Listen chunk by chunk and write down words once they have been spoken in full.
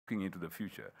looking into the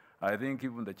future. I think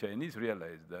even the Chinese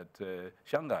realized that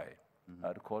Shanghai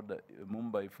had caught the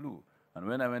Mumbai flu. And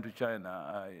when I went to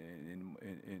China,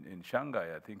 in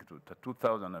Shanghai, I think it was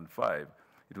 2005,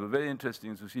 it was very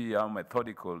interesting to see how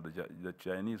methodical the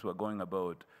Chinese were going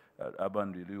about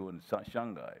urban renewal in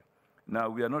Shanghai. Now,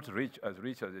 we are not rich as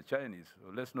the Chinese,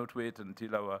 so let's not wait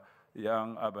until our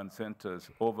young urban centers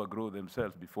overgrow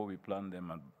themselves before we plan them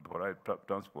and provide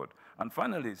transport. And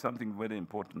finally, something very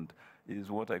important is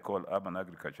what I call urban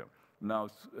agriculture. Now,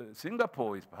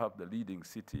 Singapore is perhaps the leading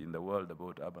city in the world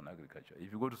about urban agriculture.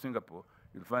 If you go to Singapore,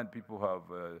 you'll find people have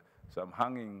some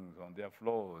hangings on their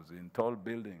floors in tall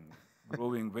buildings,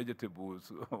 growing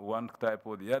vegetables, one type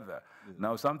or the other. Yes.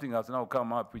 Now, something has now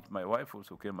come up, which my wife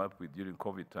also came up with during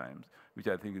COVID times, which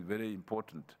I think is very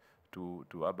important to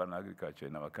urban agriculture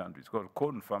in our country. It's called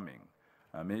corn farming.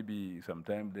 Maybe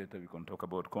sometime later we can talk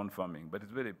about corn farming, but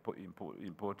it's very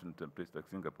important in a place like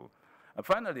Singapore. And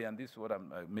finally, and this is what I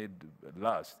made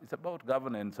last, it's about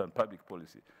governance and public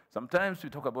policy. Sometimes we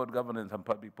talk about governance and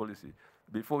public policy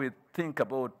before we think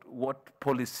about what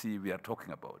policy we are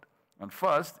talking about. And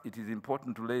first, it is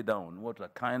important to lay down what are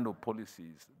kind of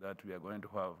policies that we are going to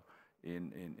have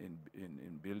in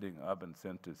building urban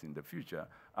centers in the future.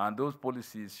 And those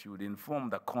policies should inform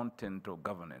the content of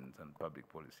governance and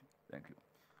public policy. Thank you.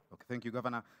 Okay, thank you,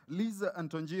 Governor. Liz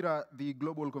Antonjira, the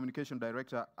Global Communication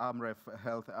Director, AMREF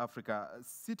Health Africa.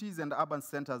 Cities and urban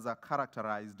centers are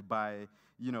characterized by,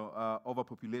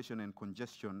 overpopulation and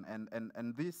congestion.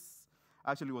 And this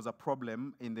actually was a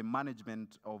problem in the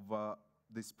management of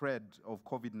the spread of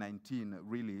COVID-19,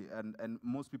 really, and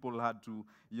most people had to,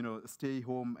 stay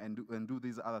home and do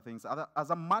these other things. As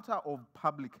a matter of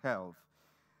public health,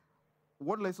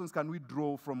 what lessons can we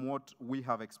draw from what we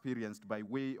have experienced by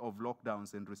way of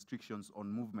lockdowns and restrictions on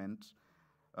movement,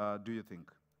 do you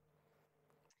think?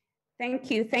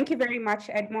 Thank you. Thank you very much,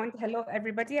 Edmond. Hello,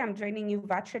 everybody. I'm joining you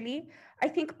virtually. I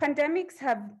think pandemics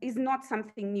is not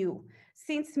something new.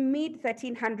 Since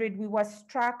mid-1300, we were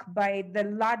struck by the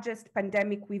largest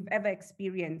pandemic we've ever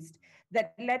experienced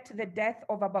that led to the death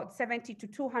of about 70 to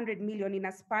 200 million in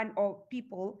a span of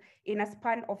people in a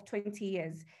span of 20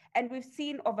 years. And we've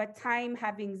seen over time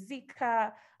having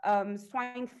Zika,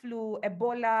 swine flu,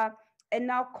 Ebola, and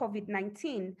now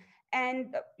COVID-19.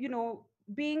 And,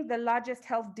 being the largest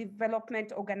health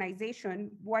development organization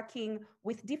working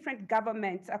with different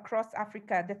governments across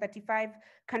Africa, the 35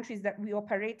 countries that we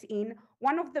operate in,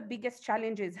 one of the biggest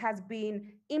challenges has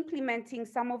been implementing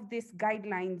some of these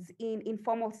guidelines in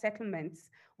informal settlements.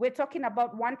 We're talking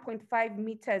about 1.5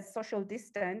 meters social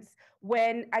distance,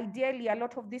 when ideally a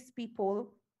lot of these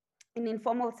people in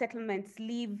informal settlements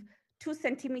live 2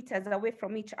 centimeters away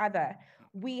from each other.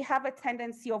 We have a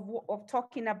tendency of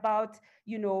talking about,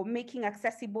 making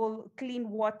accessible clean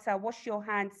water, wash your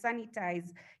hands,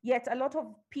 sanitize, yet a lot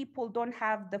of people don't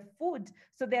have the food.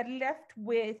 So they're left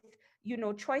with,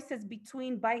 choices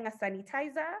between buying a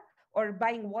sanitizer or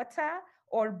buying water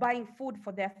or buying food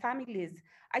for their families.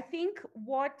 I think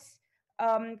what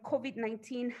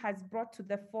COVID-19 has brought to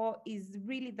the fore is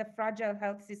really the fragile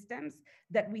health systems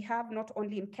that we have, not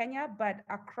only in Kenya, but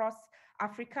across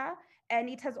Africa. And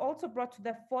it has also brought to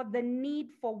the fore the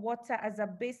need for water as a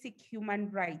basic human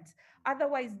right.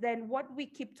 Otherwise, then what we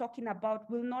keep talking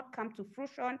about will not come to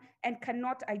fruition and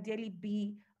cannot ideally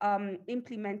be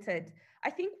implemented. I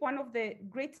think one of the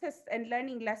greatest and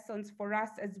learning lessons for us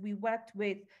as we worked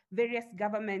with various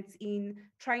governments in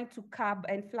trying to curb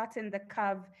and flatten the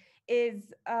curve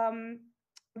is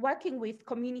working with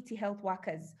community health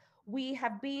workers. We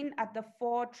have been at the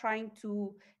fore trying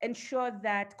to ensure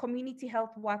that community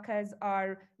health workers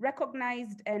are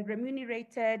recognized and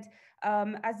remunerated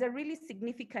as a really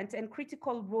significant and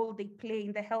critical role they play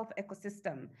in the health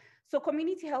ecosystem. So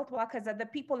community health workers are the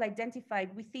people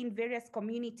identified within various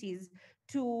communities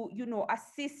to,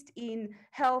 assist in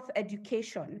health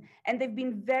education. And they've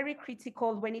been very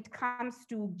critical when it comes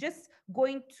to just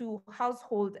going to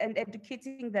households and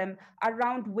educating them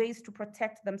around ways to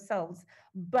protect themselves.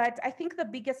 But I think the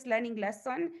biggest learning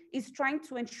lesson is trying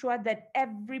to ensure that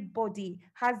everybody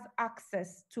has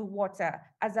access to water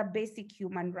as a basic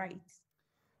human right.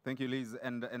 Thank you, Liz.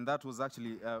 And that was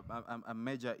actually a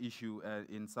major issue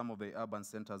in some of the urban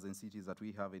centers and cities that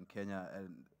we have in Kenya. And,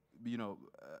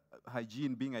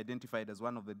 hygiene being identified as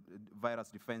one of the virus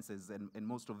defenses, and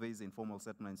most of these informal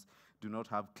settlements do not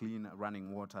have clean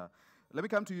running water. Let me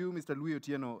come to you, Mr. Louis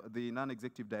Otieno, the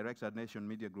non-executive director at Nation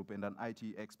Media Group and an IT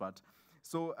expert.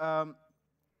 So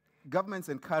governments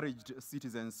encouraged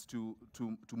citizens to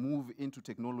move into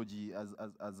technology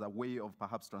as a way of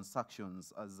perhaps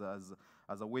transactions, as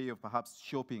as a way of perhaps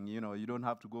shopping. You know, you don't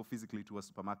have to go physically to a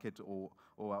supermarket or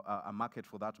a market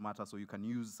for that matter, so you can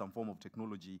use some form of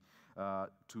technology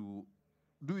to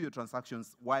do your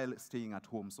transactions while staying at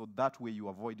home, so that way you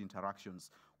avoid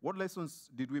interactions. What lessons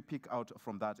did we pick out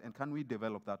from that, and can we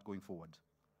develop that going forward?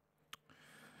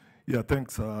 Yeah,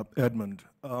 thanks, Edmund.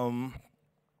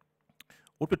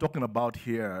 What we're talking about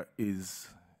here is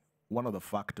one of the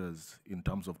factors in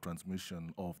terms of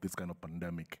transmission of this kind of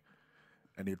pandemic,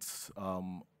 and it's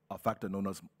a factor known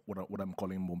as what I'm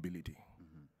calling mobility.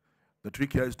 Mm-hmm. The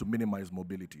trick here is to minimize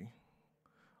mobility,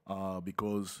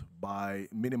 because by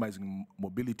minimizing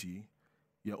mobility,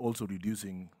 you're also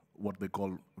reducing what they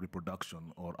call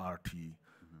reproduction, or RT,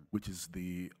 which is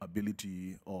the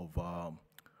ability of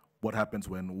what happens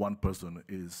when one person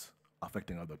is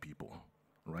affecting other people,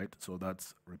 right? So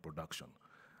that's reproduction.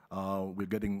 We're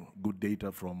getting good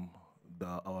data from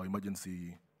our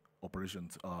emergency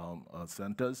operations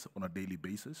centers on a daily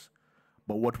basis,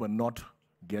 but what we're not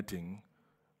getting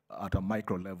at a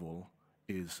micro level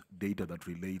is data that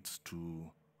relates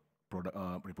to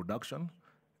reproduction,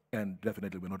 and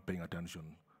definitely we're not paying attention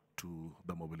to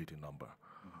the mobility number.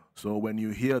 Mm-hmm. So when you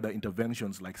hear the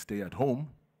interventions like stay at home,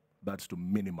 that's to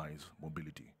minimize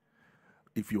mobility.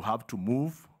 If you have to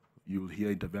move, you'll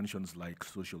hear interventions like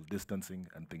social distancing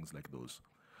and things like those.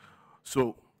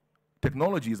 So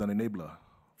technology is an enabler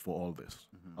for all this.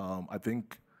 Mm-hmm. I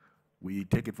think we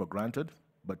take it for granted,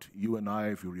 but you and I,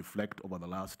 if you reflect over the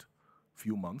last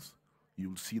few months,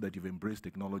 you'll see that you've embraced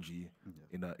technology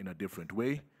in a different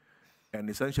way. And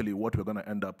essentially what we're gonna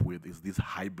end up with is this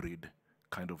hybrid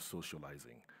kind of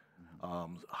socializing,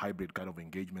 hybrid kind of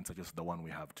engagement such as the one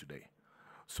we have today.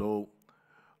 So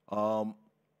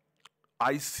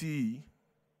I see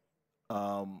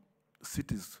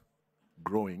cities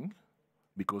growing,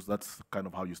 because that's kind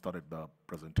of how you started the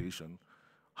presentation,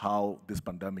 how this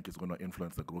pandemic is gonna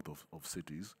influence the growth of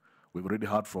cities. We've already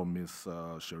heard from Ms.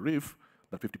 Sharif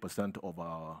that 50% of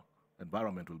our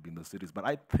environment will be in the cities, but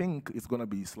I think it's gonna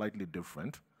be slightly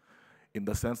different in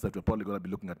the sense that we're probably gonna be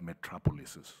looking at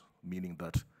metropolises, meaning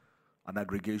that an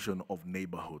aggregation of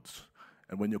neighborhoods.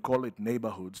 And when you call it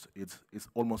neighborhoods, it's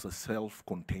almost a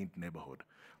self-contained neighborhood.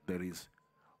 There's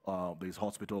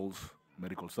hospitals,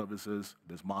 medical services,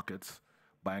 there's markets,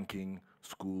 banking,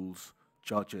 schools,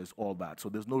 churches, all that. So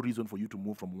there's no reason for you to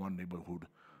move from one neighborhood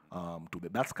to the.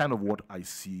 That's kind of what I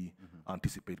see,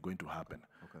 anticipate going to happen.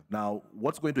 Okay. Now,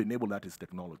 what's going to enable that is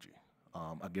technology,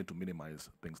 again, to minimize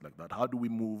things like that. How do we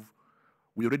move?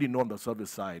 We already know on the service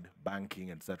side,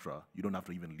 banking, etc., you don't have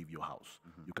to even leave your house.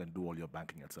 You can do all your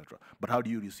banking, etc. But how do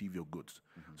you receive your goods?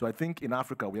 So I think in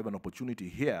Africa, we have an opportunity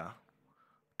here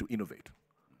to innovate.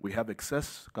 We have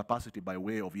excess capacity by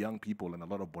way of young people and a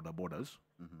lot of borders.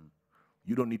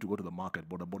 You don't need to go to the market.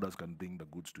 Borders can bring the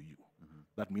goods to you.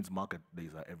 That means market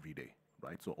days are every day,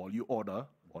 right? So all you order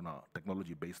on a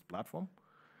technology-based platform,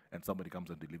 and somebody comes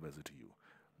and delivers it to you.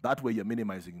 That way you're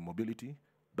minimizing mobility,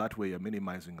 that way you're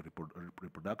minimizing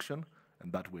reproduction,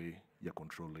 and that way you're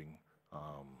controlling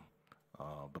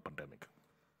the pandemic.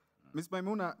 Ms.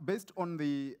 Maimuna, based on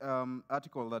the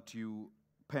article that you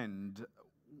penned,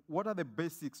 what are the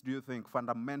basics, do you think,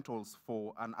 fundamentals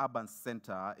for an urban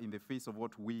center in the face of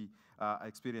what we are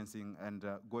experiencing and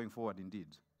going forward indeed?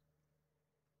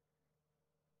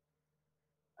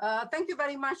 Thank you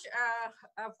very much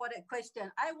for that question.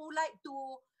 I would like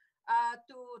to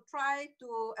try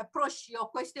to approach your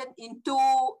question in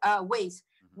two ways.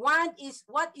 One is,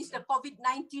 what is the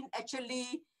COVID-19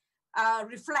 actually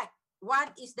reflect?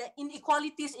 One is the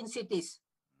inequalities in cities.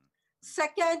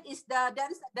 Second is there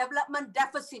is a development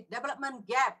deficit, development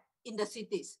gap in the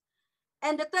cities.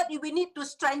 And the third is we need to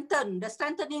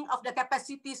strengthening of the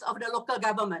capacities of the local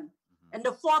government. And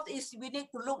the fourth is we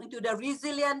need to look into the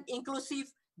resilient,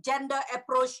 inclusive, gender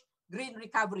approach, green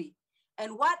recovery.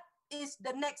 And what is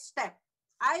the next step?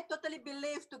 I totally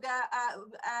believe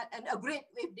and agree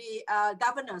with the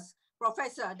governors,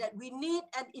 professor, that we need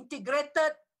an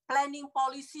integrated planning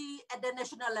policy at the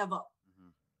national level.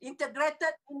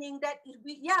 Integrated meaning that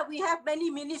we have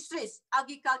many ministries,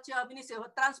 agriculture, Ministry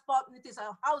of Transport, Ministry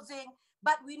of Housing,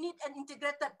 but we need an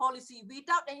integrated policy.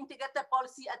 Without an integrated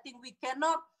policy, I think we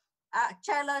cannot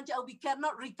challenge or we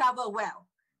cannot recover well.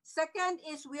 Second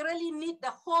is we really need the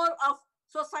whole of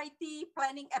society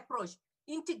planning approach,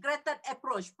 integrated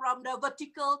approach from the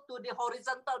vertical to the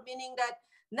horizontal, meaning that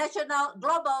national,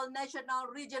 global, national,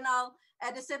 regional,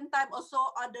 at the same time also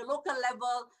on the local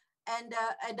level and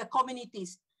the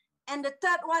communities. And the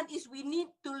third one is we need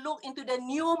to look into the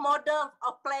new model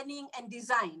of planning and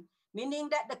design, meaning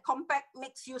that the compact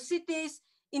mixed-use cities,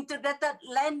 integrated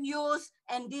land use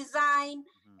and design,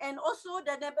 and also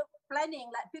the neighborhood planning,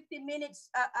 like 15 minutes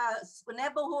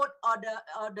neighborhood or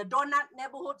the donut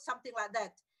neighborhood, something like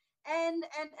that. And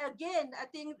again, I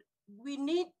think we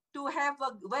need to have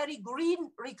a very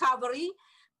green recovery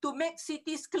to make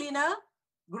cities cleaner,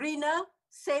 greener,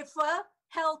 safer,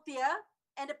 healthier,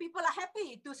 and the people are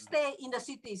happy to stay in the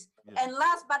cities. Yes. And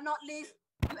last but not least,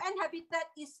 UN Habitat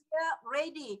is here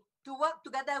ready to work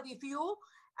together with you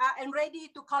and ready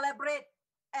to collaborate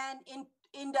and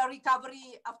in the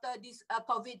recovery after this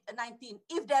COVID-19.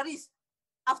 If there is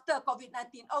after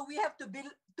COVID-19, or we have to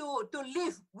build to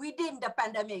live within the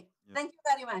pandemic. Yes. Thank you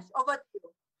very much. Over to you.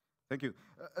 Thank you.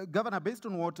 Governor, based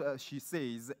on what she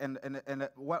says, and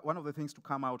one of the things to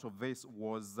come out of this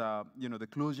was, the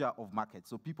closure of markets.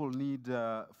 So people need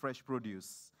fresh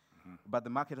produce, but the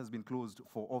market has been closed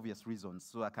for obvious reasons,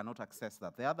 so I cannot access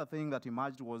that. The other thing that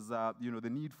emerged was, the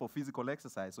need for physical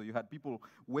exercise. So you had people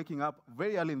waking up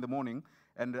very early in the morning,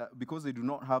 and because they do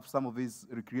not have some of these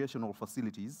recreational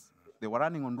facilities, they were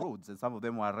running on roads, and some of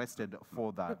them were arrested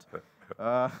for that.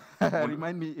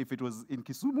 Remind me if it was in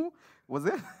Kisumu, was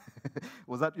it?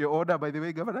 Was that your order, by the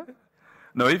way, Governor?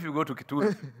 No, if you go to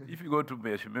Kitui, if you go to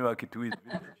Mheshimiwa Kitui's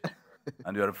village,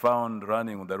 and you are found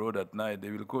running on the road at night, they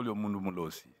will call you Mundu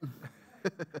Mulosi.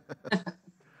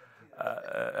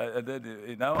 And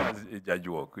then now as a judge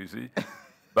walk, you see.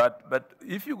 But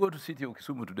if you go to city of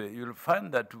Kisumu today, you'll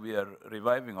find that we are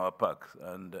reviving our parks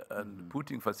and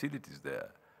putting facilities there.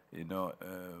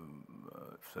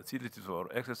 Facilities for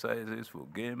exercises, for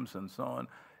games, and so on.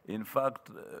 In fact,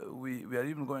 we are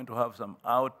even going to have some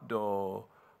outdoor,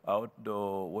 what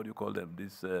do you call them,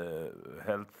 these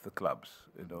health clubs,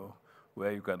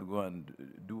 where you can go and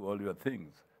do all your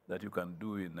things that you can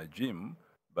do in a gym,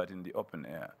 but in the open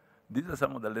air. These are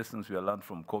some of the lessons we have learned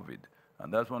from COVID.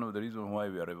 And that's one of the reasons why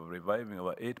we are reviving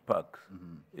our 8 parks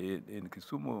in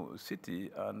Kisumu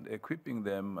City and equipping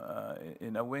them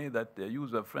in a way that they're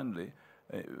user-friendly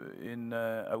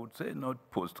I would say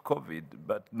not post-COVID,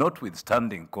 but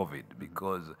notwithstanding COVID,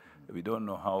 because we don't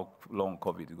know how long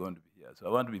COVID is going to be here. So I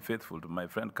want to be faithful to my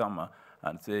friend Kama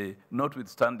and say,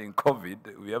 notwithstanding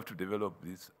COVID, we have to develop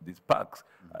these parks.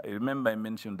 I remember I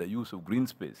mentioned the use of green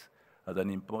space as an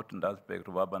important aspect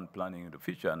of urban planning in the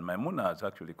future, and Maimuna has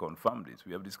actually confirmed this.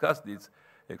 We have discussed this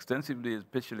extensively,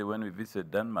 especially when we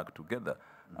visited Denmark together,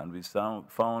 and we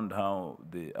found how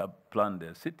they planned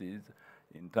their cities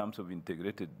in terms of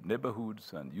integrated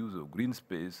neighborhoods and use of green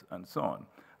space and so on.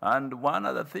 And one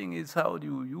other thing is how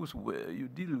do you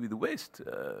deal with waste,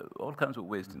 all kinds of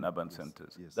waste in urban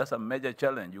centers. Yes. That's a major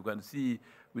challenge. You can see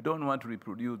we don't want to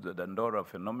reproduce the Dandora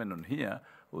phenomenon here,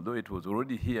 although it was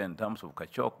already here in terms of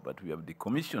Kachok, but we have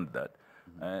decommissioned that.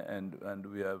 And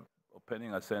we are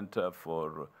opening a center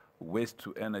for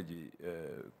waste-to-energy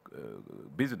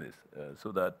business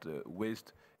so that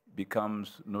waste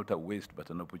becomes not a waste, but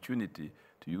an opportunity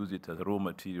to use it as a raw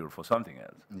material for something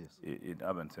else in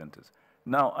urban centers.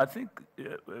 Now, I think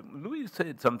Louis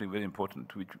said something very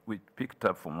important, which picked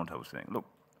up from what I was saying. Look,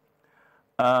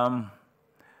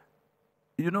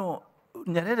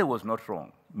 Nyerere was not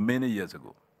wrong many years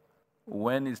ago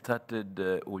when he started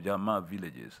Ujamaa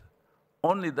villages.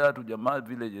 Only that Ujamaa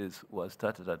villages was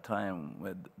started at a time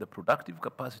when the productive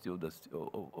capacity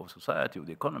of society, of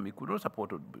the economy, could not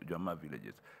support Ujamaa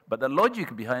villages. But the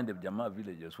logic behind the Ujamaa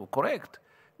villages was correct.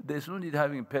 There's no need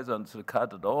having peasants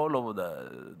scattered all over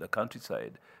the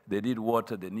countryside. They need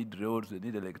water, they need roads, they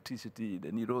need electricity,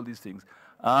 they need all these things.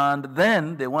 And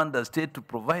then they want the state to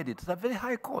provide it at a very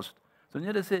high cost. So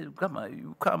Nyerere said, come on,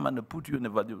 you come and put you in a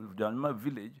Ujamaa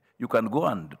village, you can go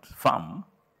and farm,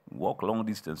 walk long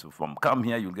distance from, come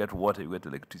here, you'll get water, you get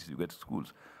electricity, you get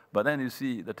schools. But then you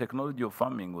see, the technology of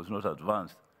farming was not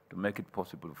advanced to make it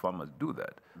possible for farmers to do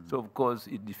that. So of course,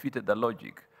 it defeated the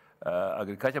logic.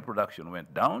 Agriculture production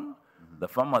went down. The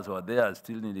farmers were there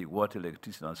still needing water,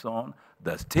 electricity, and so on.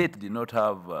 The state did not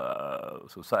have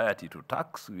society to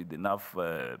tax with enough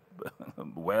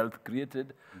wealth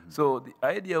created. So the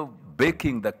idea of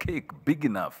baking the cake big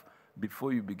enough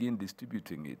before you begin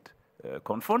distributing it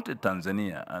confronted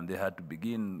Tanzania, and they had to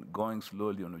begin going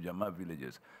slowly on Ujamaa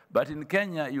villages. But in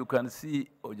Kenya, you can see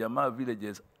Ujamaa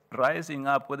villages rising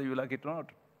up, whether you like it or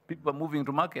not. People are moving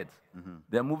to markets.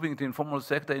 They're moving to informal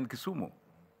sector in Kisumu,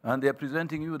 and they're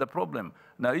presenting you the problem.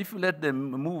 Now, if you let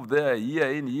them move there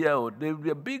year in, year out, there will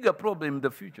be a bigger problem in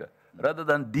the future, rather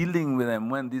than dealing with them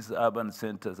when these urban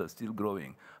centers are still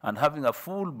growing, and having a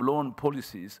full-blown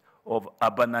policies of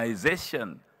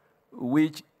urbanization,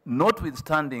 which,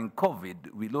 notwithstanding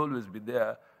COVID, will always be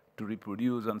there to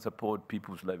reproduce and support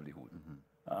people's livelihood.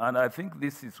 And I think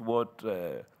this is what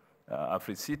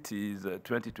AfriCities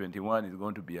 2021 is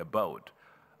going to be about.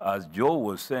 As Joe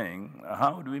was saying,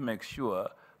 how do we make sure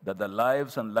that the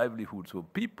lives and livelihoods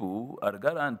of people are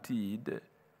guaranteed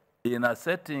in a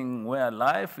setting where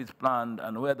life is planned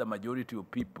and where the majority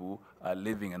of people are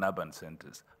living in urban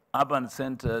centers? Urban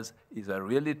centers is a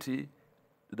reality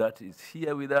that is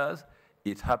here with us.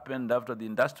 It happened after the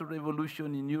Industrial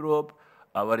Revolution in Europe.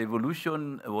 Our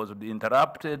revolution was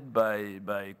interrupted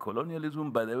by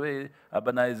colonialism. By the way,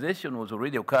 urbanization was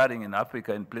already occurring in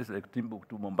Africa in places like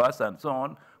Timbuktu, Mombasa, and so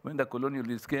on, when the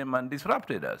colonialists came and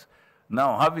disrupted us.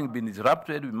 Now, having been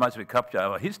disrupted, we must recapture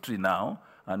our history now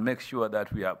and make sure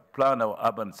that we plan our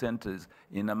urban centers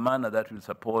in a manner that will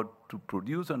support to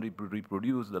produce and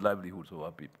reproduce the livelihoods of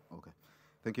our people. Okay,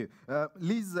 thank you.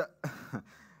 Liz,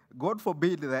 God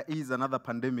forbid there is another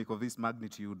pandemic of this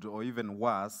magnitude or even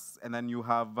worse, and then you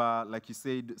have, like you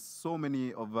said, so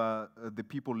many of the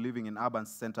people living in urban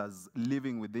centers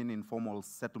living within informal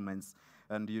settlements,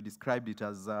 and you described it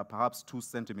as perhaps 2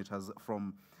 centimeters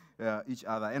from each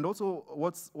other. And also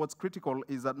what's critical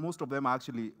is that most of them are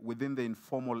actually within the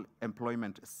informal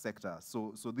employment sector.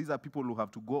 So these are people who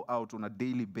have to go out on a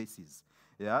daily basis.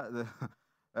 Yeah,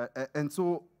 and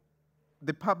so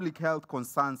the public health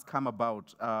concerns come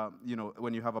about, you know,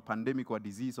 when you have a pandemic or a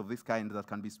disease of this kind that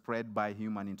can be spread by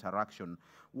human interaction.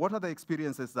 What are the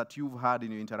experiences that you've had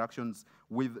in your interactions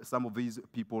with some of these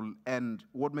people, and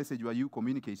what message were you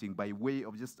communicating by way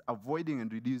of just avoiding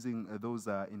and reducing those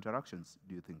interactions,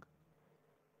 do you think?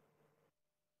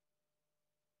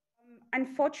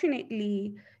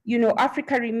 Unfortunately, you know,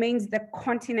 Africa remains the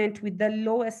continent with the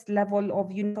lowest level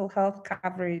of universal health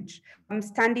coverage,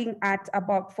 standing at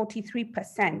about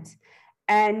 43%.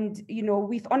 And, you know,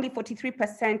 with only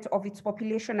 43% of its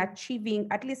population achieving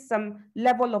at least some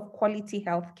level of quality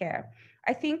healthcare.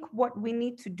 I think what we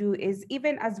need to do is,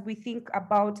 even as we think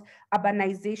about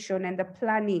urbanization and the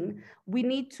planning, we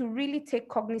need to really take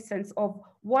cognizance of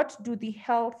what do the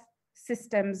health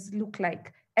systems look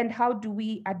like and how do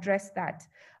we address that?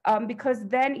 Because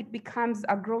then it becomes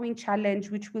a growing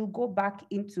challenge, which we'll go back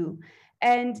into.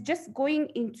 And just going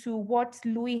into what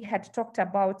Louis had talked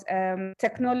about,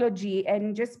 technology,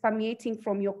 and just permeating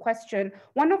from your question,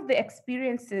 one of the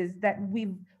experiences that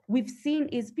we've seen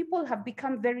is people have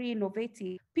become very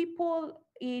innovative. People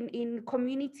in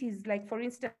communities like, for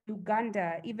instance,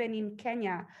 Uganda, even in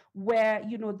Kenya, where,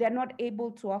 you know, they're not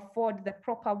able to afford the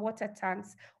proper water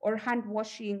tanks or hand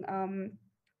washing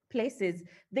places,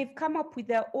 they've come up with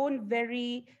their own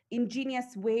very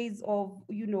ingenious ways of,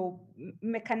 you know,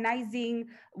 mechanizing,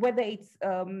 whether it's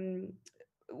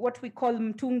what we call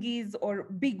mtungis or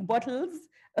big bottles,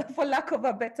 for lack of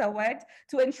a better word,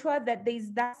 to ensure that there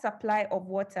is that supply of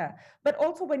water. But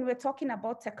also when we're talking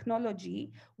about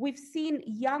technology, we've seen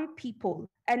young people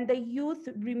and the youth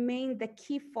remain the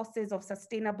key forces of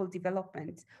sustainable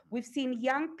development. We've seen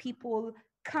young people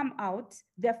come out.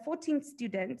 There are 14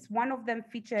 students. One of them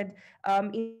featured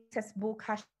in this book,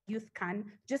 #YouthCan,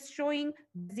 just showing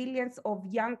resilience of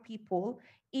young people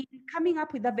in coming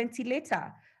up with a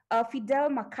ventilator. Fidel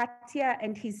Makatia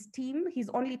and his team, he's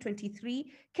only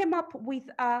 23, came up with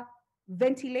a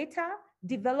ventilator,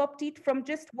 developed it from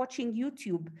just watching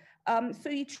YouTube. So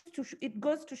it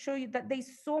goes to show you that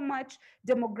there's so much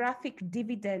demographic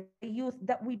dividend youth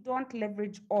that we don't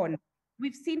leverage on.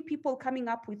 We've seen people coming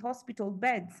up with hospital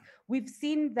beds. We've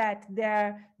seen that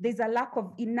there's a lack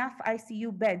of enough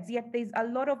ICU beds, yet there's a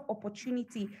lot of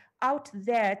opportunity out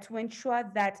there to ensure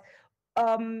that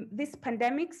these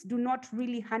pandemics do not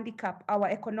really handicap our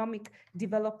economic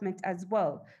development as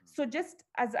well. So just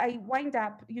as I wind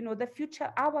up, you know,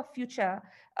 our future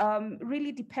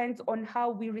really depends on how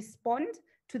we respond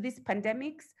to these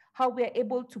pandemics, how we're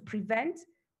able to prevent,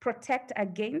 protect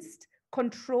against,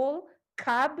 control,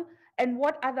 curb, and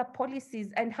what other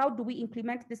policies, and how do we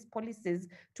implement these policies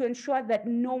to ensure that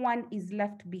no one is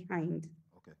left behind?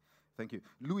 Okay, thank you.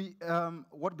 Louis,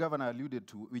 what Governor alluded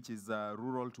to, which is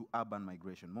rural to urban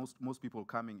migration. Most people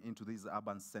coming into these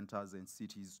urban centers and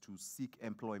cities to seek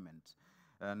employment.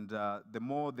 And the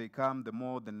more they come, the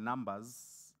more the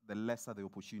numbers, the lesser the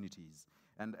opportunities.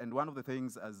 And one of the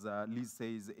things, as Liz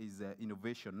says, is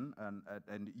innovation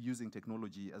and using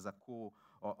technology as a core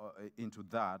into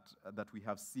that we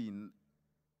have seen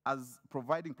as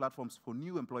providing platforms for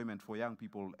new employment for young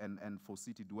people and for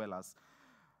city dwellers.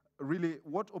 Really,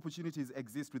 what opportunities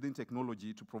exist within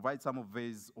technology to provide some of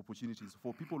these opportunities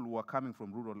for people who are coming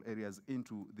from rural areas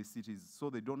into the cities,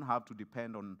 so they don't have to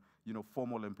depend on, you know,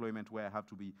 formal employment where I have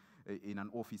to be in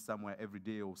an office somewhere every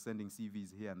day or sending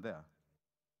CVs here and there?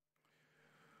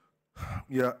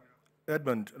 Yeah,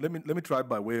 Edmund, let me try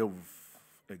by way of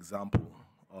example,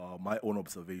 my own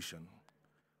observation.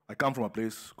 I come from a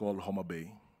place called Homa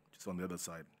Bay, which is on the other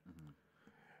side.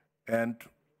 And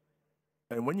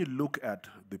when you look at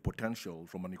the potential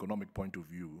from an economic point of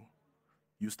view,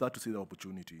 you start to see the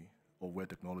opportunity of where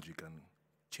technology can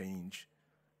change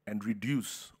and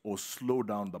reduce or slow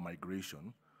down the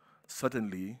migration,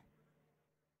 certainly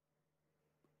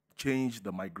change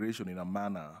the migration in a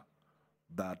manner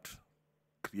that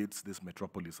creates this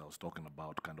metropolis I was talking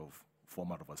about, kind of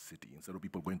format of a city. Instead of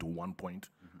people going to one point,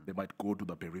 they might go to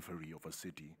the periphery of a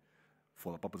city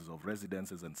for the purposes of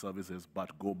residences and services,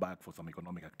 but go back for some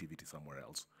economic activity somewhere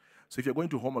else. So if you're going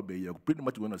to Homa Bay, you're pretty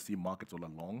much going to see markets all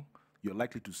along. You're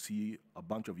likely to see a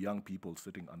bunch of young people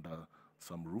sitting under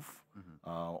some roof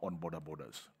on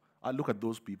borders. I look at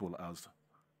those people as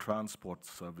transport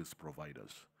service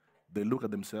providers. They look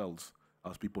at themselves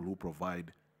as people who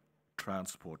provide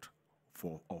transport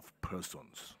of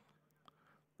persons.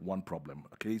 One problem,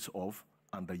 a case of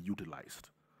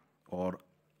underutilized or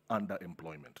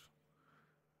underemployment.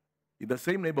 In the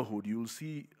same neighborhood, you'll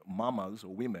see mamas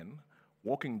or women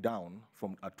walking down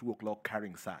from at 2 o'clock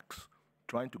carrying sacks,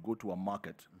 trying to go to a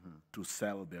market to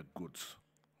sell their goods,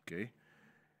 okay?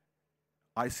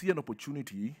 I see an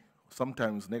opportunity,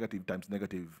 sometimes negative times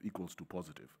negative equals to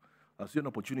positive. I see an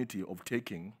opportunity of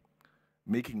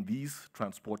making these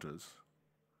transporters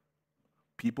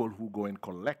people who go and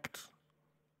collect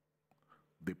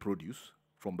the produce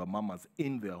from the mamas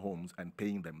in their homes and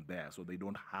paying them there so they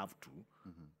don't have to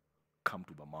come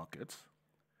to the markets,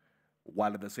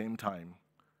 while at the same time,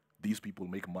 these people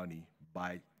make money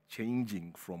by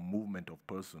changing from movement of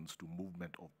persons to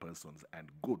movement of persons and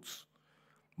goods.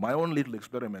 My own little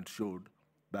experiment showed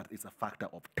that it's a factor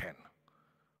of 10.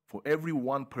 For every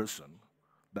one person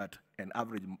that an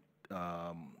average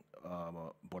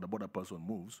border person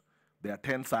moves, there are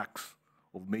 10 sacks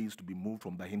of maize to be moved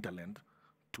from the hinterland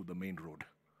to the main road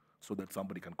so that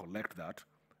somebody can collect that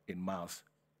in mass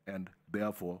and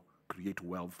therefore create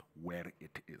wealth where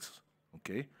it is,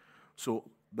 okay? So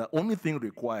the only thing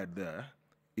required there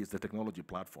is the technology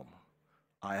platform.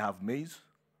 I have maize,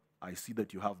 I see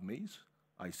that you have maize,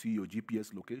 I see your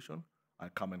GPS location, I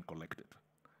come and collect it,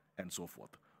 and so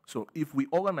forth. So if we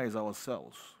organize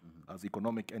ourselves as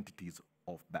economic entities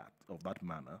of that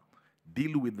manner,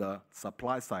 deal with the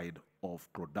supply side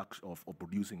of production, of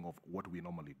producing of what we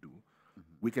normally do,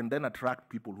 we can then attract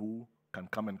people who can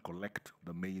come and collect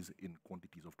the maize in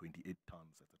quantities of 28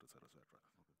 tons, et cetera, et cetera, et cetera.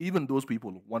 Even those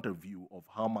people want a view of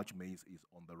how much maize is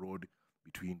on the road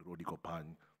between Rodikopang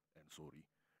and Sori.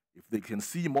 If they can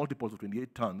see multiples of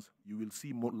 28 tons, you will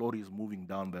see more lorries moving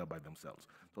down there by themselves.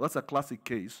 So that's a classic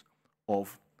case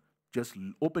of just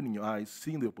opening your eyes,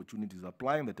 seeing the opportunities,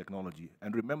 applying the technology,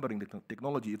 and remembering that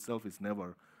technology itself is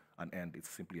never an end, it's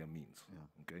simply a means. Yeah.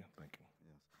 Okay, thank you.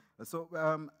 Yes. So,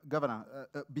 Governor,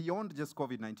 beyond just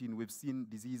COVID-19, we've seen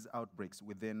disease outbreaks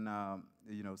within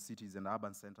cities and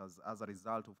urban centers as a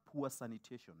result of poor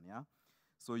sanitation, yeah?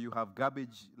 So you have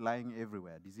garbage lying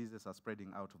everywhere. Diseases are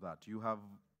spreading out of that. You have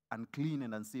unclean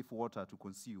and unsafe water to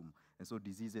consume, and so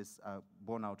diseases are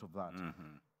born out of that.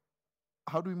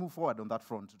 How do we move forward on that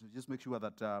front to just make sure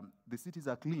that the cities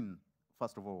are clean,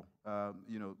 first of all?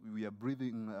 We are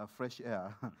breathing fresh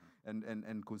air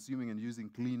and consuming and using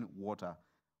clean water.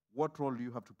 What role do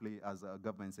you have to play as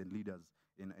governments and leaders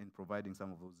in providing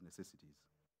some of those necessities?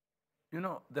 You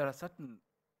know, there are certain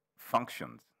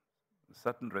functions,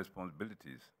 certain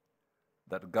responsibilities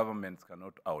that governments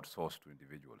cannot outsource to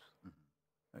individuals.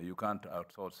 You can't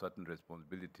outsource certain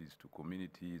responsibilities to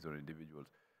communities or individuals.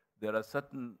 There are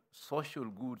certain social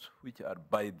goods which are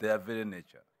by their very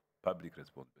nature public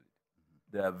responsibility.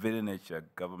 Their very nature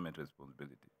government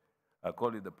responsibility. I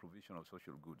call it the provision of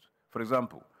social goods. For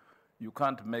example, you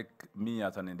can't make me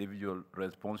as an individual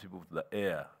responsible for the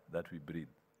air that we breathe.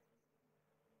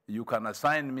 You can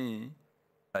assign me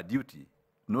a duty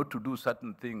not to do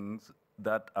certain things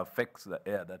that affects the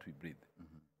air that we breathe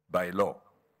by law.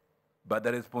 But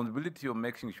the responsibility of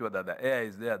making sure that the air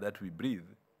is there that we breathe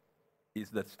is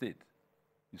the state.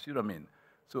 You see what I mean?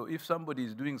 So if somebody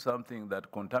is doing something that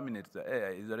contaminates the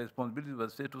air, it's the responsibility of the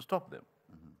state to stop them.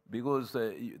 Because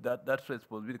that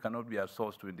responsibility cannot be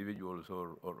outsourced to individuals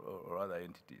or other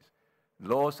entities.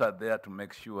 Laws are there to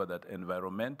make sure that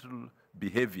environmental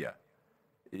behavior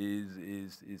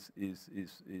is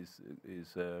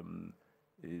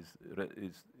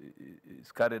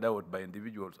carried out by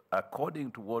individuals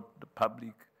according to what the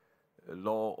public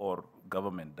law or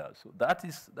government does. So that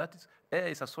is air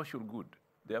is a social good.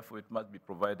 Therefore, it must be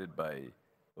provided by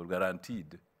or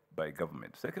guaranteed by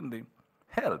government. Secondly,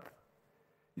 health.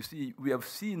 You see, we have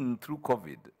seen through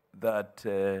COVID that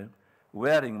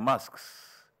wearing masks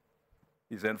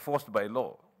is enforced by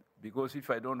law. Because if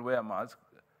I don't wear a mask,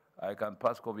 I can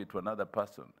pass COVID to another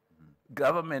person.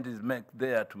 Government is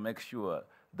there to make sure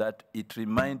that it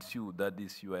reminds you that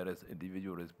this is your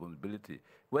individual responsibility,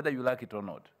 whether you like it or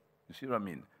not. You see what I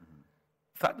mean?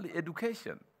 Thirdly,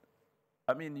 education.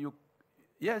 I mean,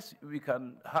 yes, we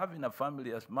can have in a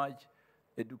family as much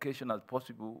education as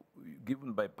possible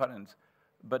given by parents,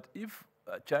 but if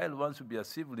a child wants to be a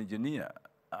civil engineer,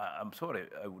 I'm sorry,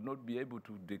 I would not be able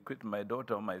to equip my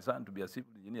daughter or my son to be a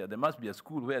civil engineer. There must be a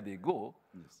school where they go,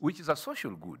 which is a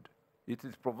social good. It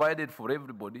is provided for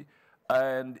everybody,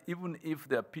 and even if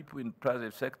there are people in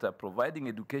private sector providing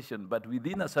education, but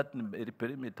within a certain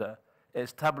perimeter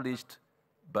established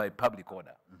by public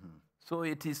order. So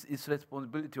it's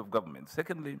responsibility of government.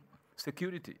 Secondly,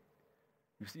 security.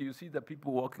 You see the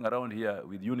people walking around here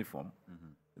with uniform.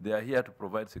 They are here to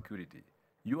provide security.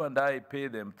 You and I pay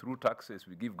them through taxes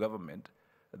we give government.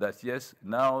 That yes,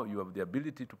 now you have the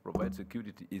ability to provide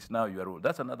security. It's now your role.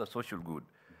 That's another social good.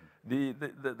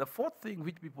 The fourth thing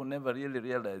which people never really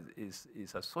realize is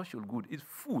a social good is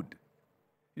food.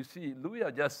 You see, Louis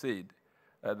just said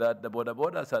that the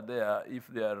borders are there if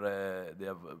they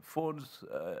have phones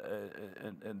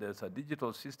and there's a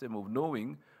digital system of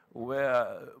knowing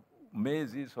where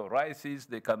maize is or rice is,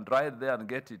 they can drive there and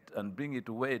get it and bring it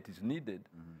to where it is needed.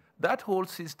 That whole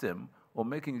system of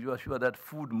making sure that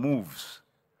food moves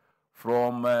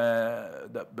from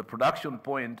the production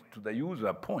point to the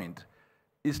user point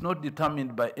is not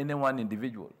determined by any one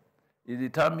individual. It's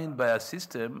determined by a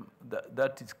system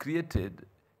that is created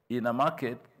in a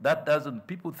market that doesn't,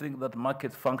 people think that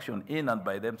markets function in and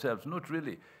by themselves. Not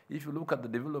really. If you look at the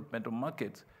development of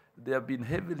markets, they have been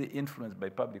heavily influenced by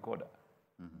public order.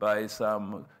 By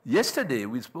some, yesterday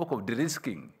we spoke of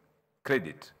de-risking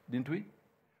credit, didn't we?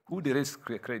 Who de-risk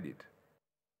credit?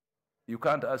 You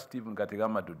can't ask Stephen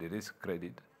Katigama to de-risk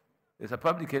credit. It's a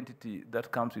public entity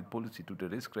that comes with policy to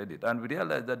de-risk credit. And we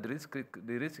realize that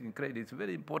de-risking credit is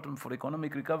very important for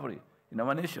economic recovery in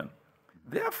our nation.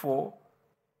 Therefore,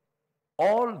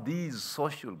 all these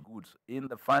social goods, in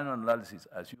the final analysis,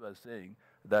 as you are saying,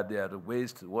 that they are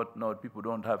waste, whatnot, people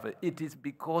don't have it, it is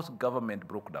because government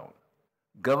broke down.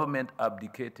 Government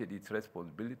abdicated its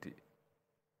responsibility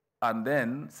and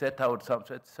then set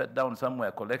down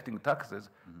somewhere collecting taxes,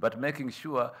 but making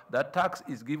sure that tax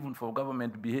is given for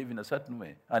government to behave in a certain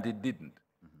way, and it didn't.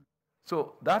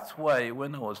 So that's why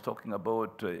when I was talking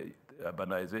about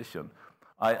urbanization,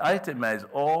 I itemized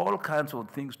all kinds of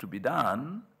things to be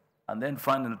done, and then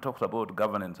finally talked about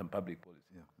governance and public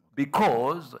policy.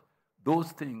 Because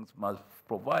those things must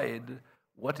provide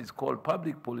what is called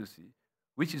public policy,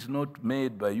 which is not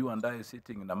made by you and I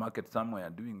sitting in a market somewhere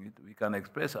and doing it. We can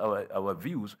express our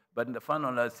views, but in the final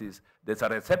analysis, there's a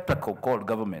receptacle called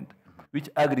government, which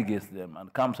aggregates them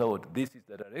and comes out, this is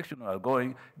the direction we are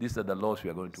going, these are the laws we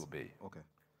are going to obey. Okay.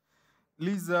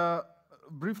 Liz,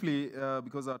 briefly,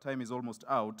 because our time is almost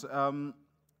out,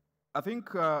 I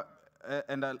think,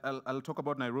 and I'll talk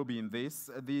about Nairobi in this,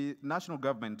 the national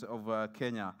government of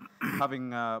Kenya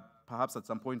having perhaps at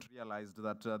some point realized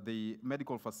that the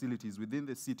medical facilities within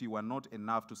the city were not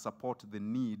enough to support the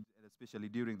need, especially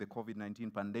during the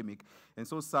COVID-19 pandemic. And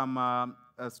so some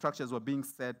structures were being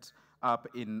set up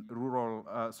in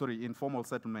informal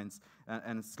settlements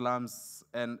and slums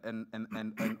and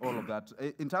all of that.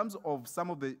 In terms of some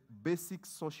of the basic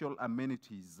social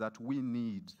amenities that we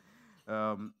need,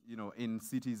 in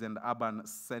cities and urban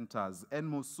centers, and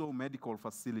more so medical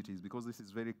facilities, because this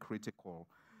is very critical.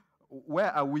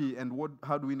 Where are we, and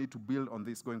how do we need to build on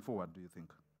this going forward, do you think?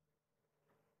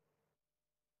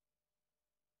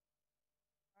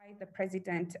 By the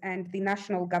president and the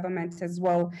national government as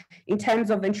well, in terms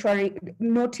of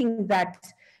noting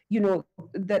that,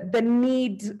 the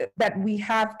need that we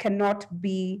have cannot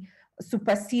be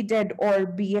superseded or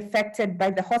be affected by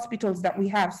the hospitals that we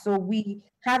have. So we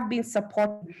have been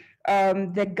supporting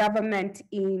the government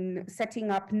in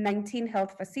setting up 19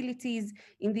 health facilities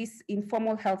in these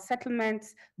informal health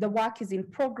settlements. The work is in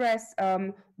progress,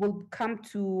 will come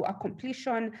to a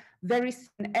completion very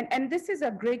soon. And this is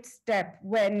a great step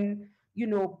when,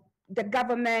 the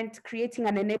government creating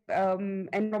an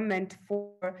environment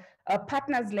for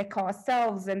partners like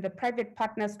ourselves and the private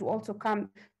partners to also come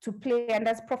to play. And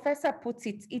as Professor puts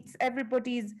it, it's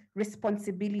everybody's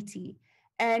responsibility.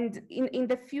 And in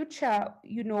the future,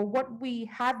 what we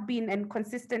have been and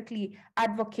consistently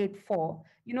advocate for,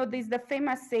 there's the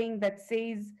famous saying that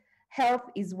says, health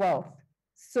is wealth.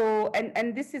 So,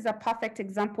 and this is a perfect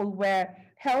example where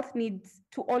health needs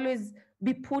to always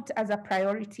be put as a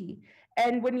priority.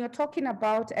 And when you're talking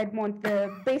about, Edmond, the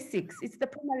basics, it's the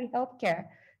primary healthcare,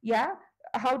 yeah?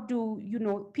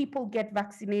 people get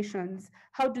vaccinations?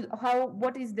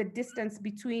 What is the distance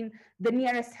between the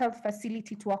nearest health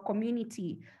facility to our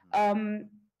community?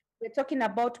 We're talking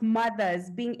about mothers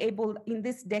being able in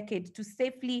this decade to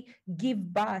safely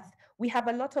give birth. We have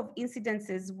a lot of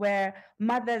incidences where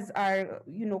mothers are,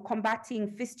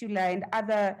 combating fistula and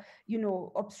other,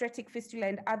 obstetric fistula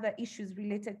and other issues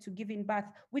related to giving birth,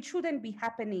 which shouldn't be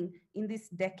happening in this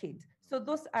decade. So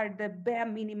those are the bare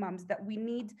minimums that we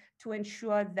need to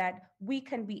ensure that we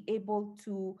can be able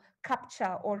to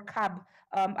capture or curb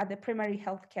at the primary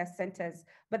healthcare centers.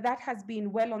 But that has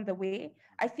been well on the way.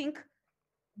 I think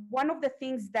one of the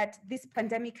things that this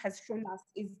pandemic has shown us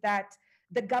is that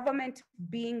the government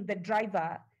being the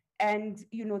driver and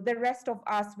the rest of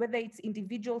us, whether it's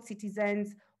individual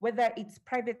citizens, whether it's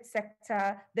private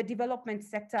sector, the development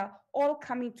sector, all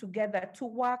coming together to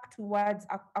work towards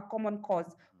a common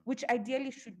cause, which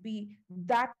ideally should be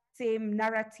that same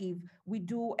narrative we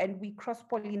do, and we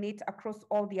cross-pollinate across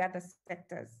all the other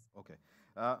sectors. Okay.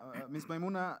 Ms.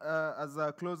 Maimuna, as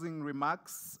closing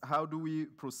remarks, how do we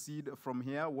proceed from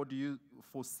here? What do you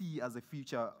foresee as a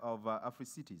future of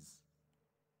AfriCities?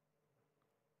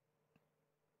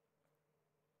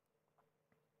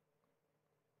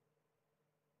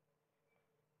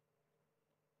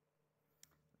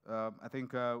 I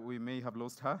think we may have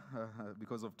lost her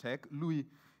because of tech. Louis,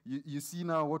 you see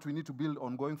now what we need to build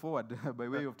on going forward by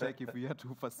way of tech if we are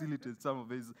to facilitate some of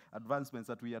these advancements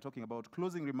that we are talking about.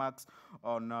 Closing remarks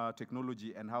on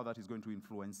technology and how that is going to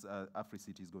influence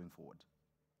AfriCities going forward.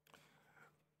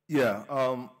 Yeah,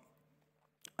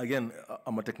 again,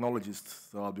 I'm a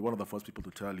technologist, so I'll be one of the first people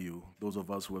to tell you, those of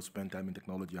us who have spent time in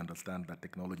technology understand that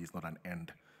technology is not an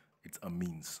end, it's a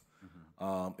means.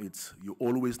 You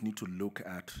always need to look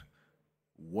at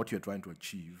what you're trying to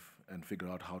achieve and figure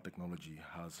out how technology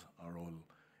has a role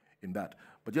in that.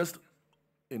 But just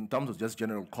in terms of just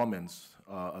general comments,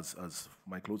 as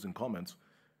my closing comments,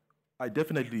 I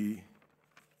definitely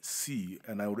see,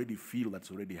 and I already feel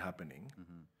that's already happening,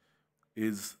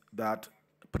 is that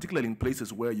particularly in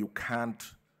places where you can't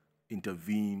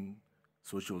intervene,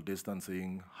 social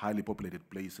distancing, highly populated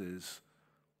places,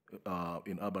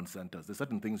 in urban centers, there's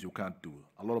certain things you can't do.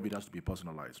 A lot of it has to be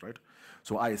personalized, right?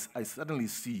 So I certainly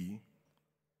see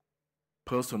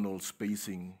personal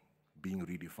spacing being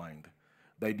redefined.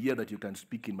 The idea that you can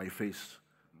speak in my face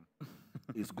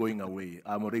is going away.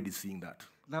 I'm already seeing that.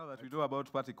 Now that we know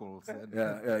about particles.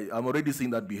 Yeah, I'm already seeing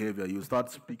that behavior. You start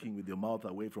speaking with your mouth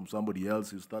away from somebody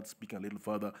else, you start speaking a little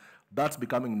further. That's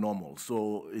becoming normal.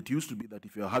 So it used to be that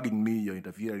if you're hugging me, you're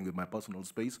interfering with my personal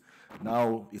space.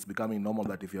 Now it's becoming normal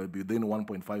that if you're within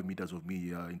 1.5 meters of me,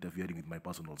 you're interfering with my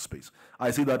personal space.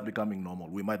 I see that becoming normal.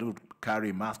 We might not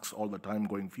carry masks all the time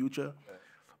going future,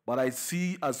 but I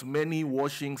see as many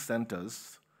washing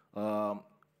centers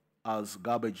as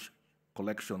garbage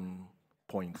collection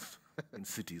points in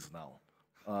cities now.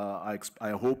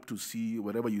 I hope to see,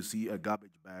 wherever you see a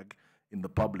garbage bag in the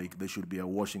public, there should be a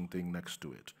washing thing next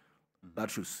to it.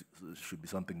 That should be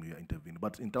something we intervene.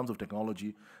 But in terms of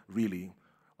technology, really,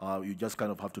 you just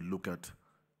kind of have to look at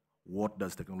what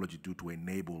does technology do to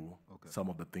enable some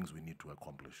of the things we need to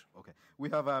accomplish. Okay. We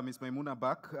have Ms. Maimuna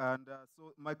back. And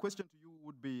so my question to you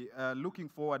would be, looking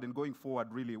forward and going forward,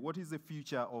 really, what is the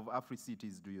future of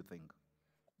AfriCities, do you think?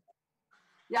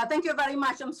 Yeah, thank you very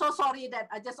much. I'm so sorry that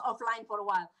I just offline for a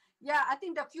while. Yeah, I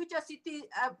think the future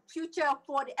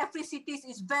for the AfriCities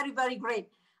is very, very great.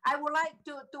 I would like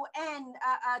to end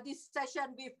this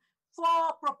session with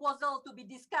 4 proposals to be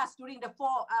discussed during the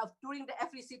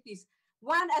AfriCities.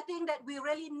 One, I think that we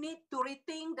really need to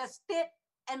rethink the state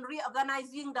and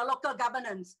reorganizing the local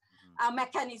governance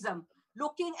mechanism.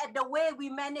 Looking at the way we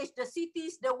manage the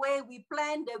cities, the way we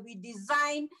plan, that we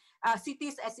design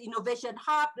cities as innovation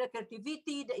hub, the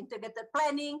creativity, the integrated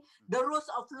planning, the rules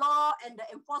of law and the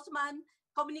enforcement,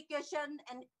 communication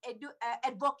and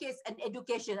advocates and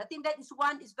education. I think that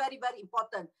is very, very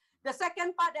important. The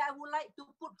second part that I would like to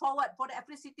put forward for the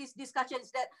AfriCities discussion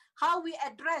is that how we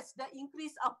address the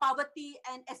increase of poverty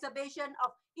and exacerbation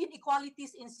of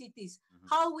inequalities in cities,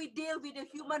 how we deal with the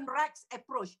human rights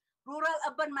approach,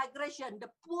 rural-urban migration, the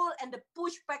pull and the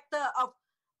push factor of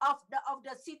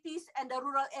the cities and the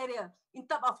rural area in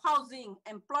terms of housing,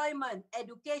 employment,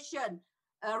 education,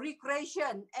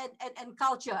 recreation, and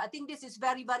culture. I think this is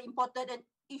very, very important. And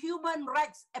human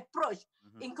rights approach,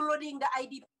 including the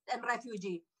IDP and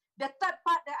refugee. The third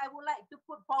part that I would like to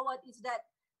put forward is that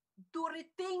to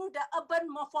rethink the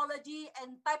urban morphology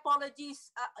and typologies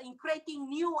in creating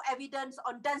new evidence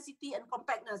on density and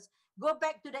compactness. Go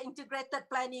back to the integrated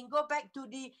planning, go back to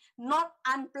the not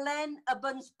unplanned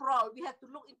urban sprawl. We have to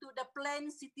look into the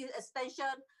planned city extension,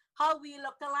 how we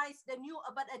localize the new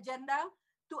urban agenda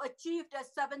to achieve the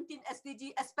 17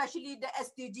 SDGs, especially the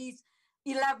SDGs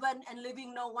 11 and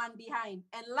leaving no one behind.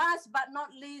 And last but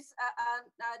not least,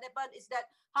 Depan, is that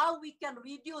how we can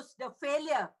reduce the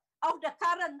failure of the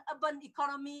current urban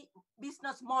economy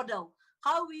business model.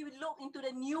 How we will look into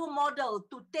the new model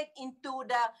to take into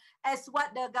the, as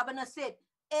what the governor said,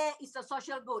 air is a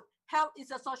social good, health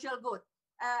is a social good,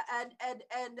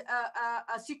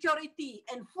 security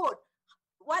and food.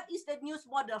 What is the news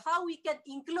model? How we can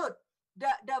include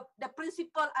the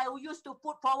principle I used to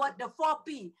put forward, the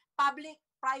 4P, public,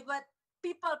 private,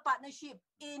 people partnership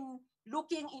in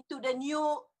looking into the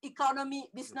new economy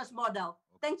business model.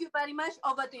 Thank you very much.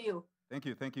 Over to you. Thank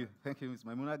you, Ms.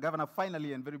 Maimuna. Governor,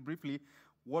 finally and very briefly,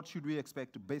 what should we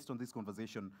expect based on this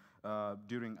conversation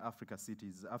during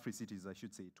AfriCities, I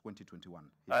should say, 2021?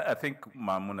 I think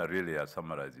Maimuna really has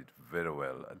summarized it very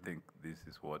well. I think this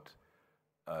is what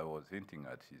I was hinting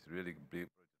at. She's really brought it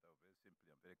out very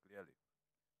simply and very clearly.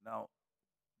 Now,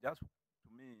 just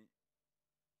to me,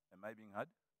 am I being heard?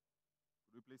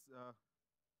 Could we please...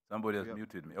 Somebody has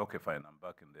muted me. Okay, fine, I'm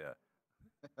back in there.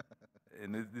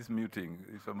 And this muting,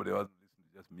 if somebody wasn't listening,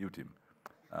 just mute him.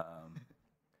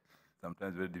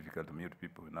 Sometimes very difficult to mute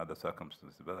people in other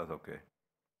circumstances, but that's okay.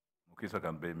 Mukisa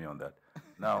can blame me on that.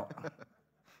 Now,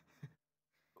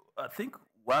 I think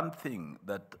one thing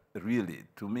that really,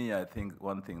 to me, I think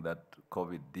one thing that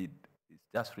COVID did is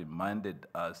just reminded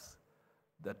us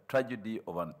the tragedy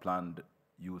of unplanned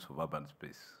use of urban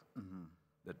space. Mm-hmm.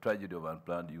 The tragedy of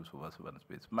unplanned use of urban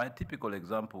space. My typical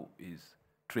example is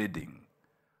trading.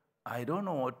 I don't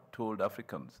know what told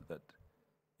Africans that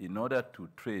in order to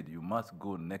trade, you must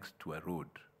go next to a road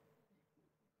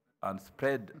and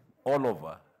spread all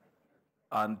over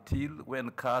until when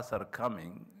cars are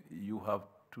coming, you have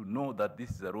to know that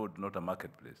this is a road, not a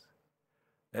marketplace.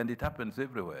 And it happens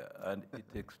everywhere, and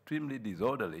it's extremely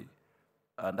disorderly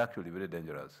and actually very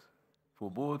dangerous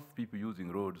for both people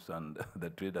using roads and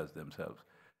the traders themselves.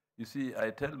 You see,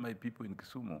 I tell my people in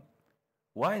Kisumu,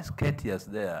 why is Ketias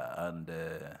there and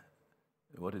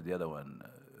what is the other one?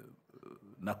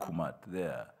 Nakumat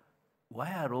there.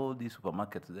 Why are all these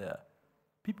supermarkets there?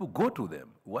 People go to them.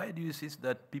 Why do you insist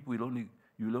that people you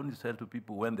will only sell to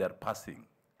people when they are passing,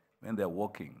 when they are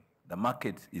walking? The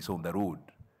market is on the road.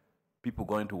 People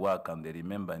going to work and they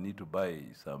remember I need to buy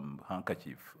some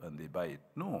handkerchief and they buy it.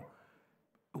 No.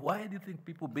 Why do you think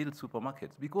people build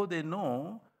supermarkets? Because they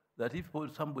know that if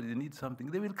somebody needs something,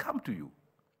 they will come to you.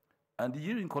 And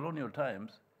during colonial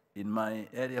times, in my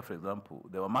area, for example,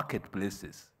 there were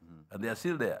marketplaces, and they are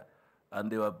still there, and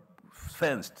they were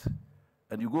fenced,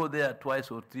 and you go there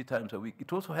twice or 3 times a week.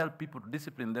 It also helped people to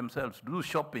discipline themselves, to do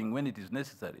shopping when it is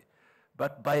necessary.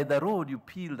 But by the road, you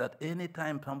feel that any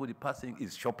time somebody passing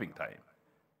is shopping time.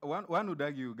 One would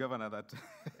argue, Governor, that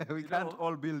we can't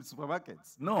all build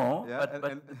supermarkets. No, yeah,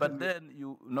 but then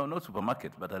not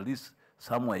supermarkets, but at least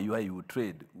somewhere you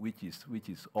trade, which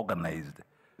is organized.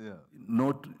 Yeah.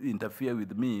 Not interfere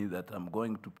with me that I'm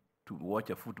going to watch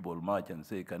a football match and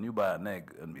say, can you buy an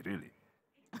egg? And me, really?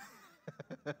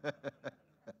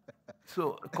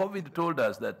 So COVID told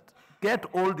us that get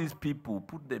all these people,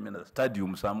 put them in a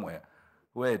stadium somewhere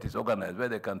where it is organized, where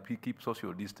they can keep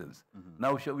social distance. Mm-hmm.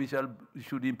 Now we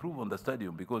should improve on the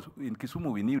stadium, because in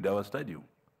Kisumu we need our stadium.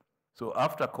 So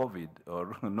after COVID,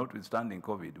 or notwithstanding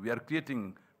COVID, we are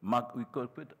creating, we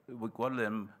call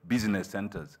them business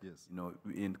centers. Yes. You know,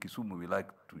 in Kisumu we like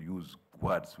to use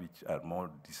words which are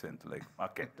more decent, like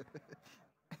market.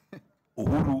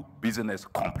 Uhuru Business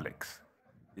Complex.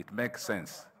 It makes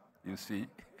sense, you see.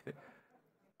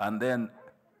 And then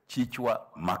Chichwa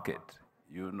Market,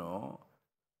 you know.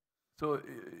 So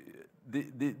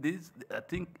I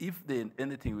think if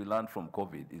anything we learned from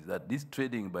COVID is that this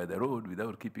trading by the road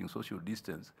without keeping social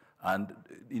distance and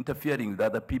interfering with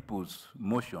other people's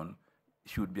motion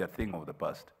should be a thing of the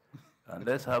past. And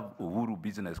let's have Uhuru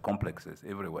business complexes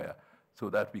everywhere so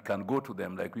that we can go to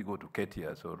them like we go to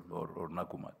Ketias or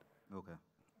Nakumat. Okay.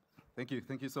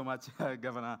 Thank you so much,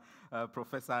 Governor,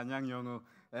 Professor Anyang' Nyong'o,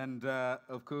 and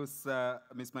of course,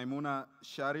 Ms. Maimuna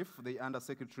Sharif, the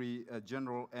Under-Secretary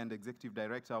General and Executive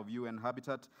Director of UN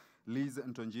Habitat. Liz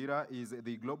Ntonjira is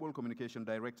the Global Communication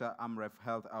Director, AMREF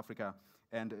Health Africa,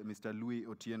 and Mr. Louis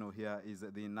Otieno here is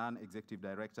the Non-Executive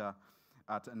Director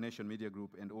at Nation Media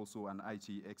Group and also an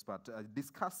IT expert,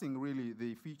 discussing really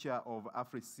the future of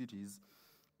AfriCities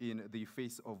in the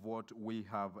face of what we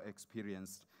have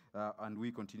experienced and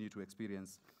we continue to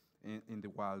experience in the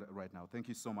world right now. Thank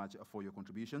you so much for your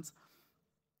contributions.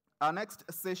 Our next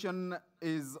session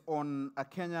is on a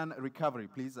Kenyan recovery.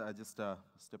 Please just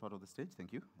step out of the stage.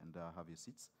 Thank you, and have your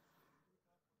seats.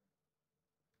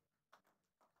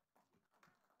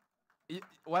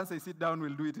 Once I sit down,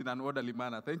 we'll do it in an orderly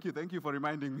manner. Thank you for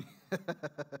reminding me.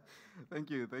 Thank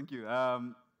you.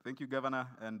 Thank you, Governor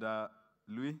and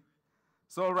Louis.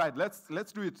 So, all right,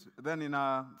 let's do it then in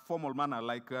a formal manner,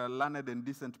 like learned and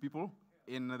decent people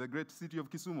in the great city of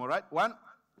Kisumu. All right, 1,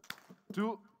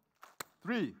 2,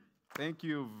 3. Thank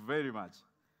you very much.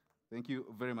 Thank you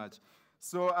very much.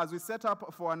 So, as we set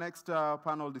up for our next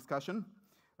panel discussion,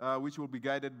 which will be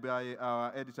guided by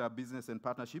our editor, Business and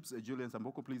Partnerships, Julian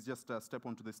Samboko. Please just step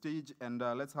onto the stage, and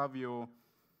let's have your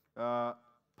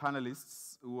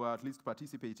panelists who are at least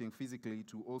participating physically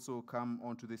to also come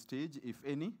onto the stage, if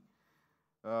any.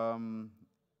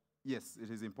 Yes, it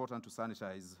is important to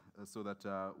sanitize so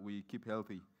that we keep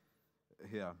healthy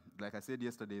here. Like I said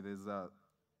yesterday, there's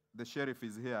the sheriff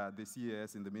is here, the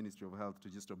CAS in the Ministry of Health, to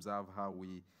just observe how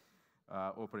we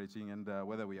are operating and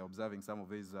whether we are observing some of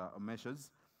these measures.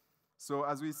 So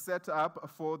as we set up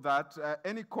for that,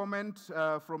 any comment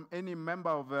from any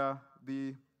member of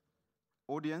the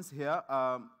audience here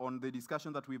on the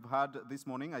discussion that we've had this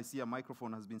morning? I see a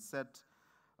microphone has been set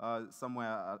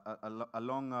somewhere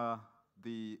along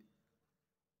the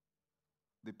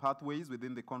pathways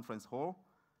within the conference hall.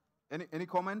 Any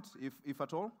comment, if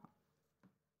at all?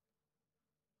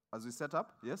 As we set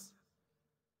up, yes?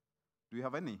 Do you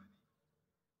have any?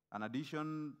 An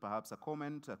addition, perhaps a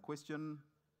comment, a question?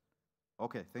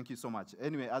 Okay, thank you so much.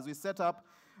 Anyway, as we set up,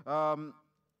 a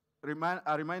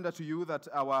reminder to you that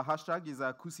our hashtag is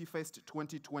KUSIFest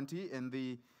 2020, and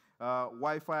the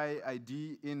Wi-Fi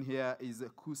ID in here is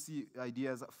KUSI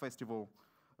Ideas Festival,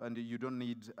 and you don't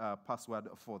need a password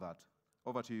for that.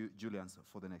 Over to you, Julian,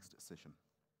 for the next session.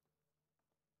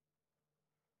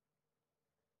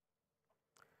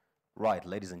 Right,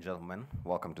 ladies and gentlemen,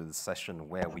 welcome to the session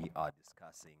where we are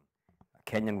discussing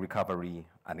Kenyan recovery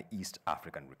and East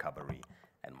African recovery.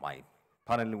 And my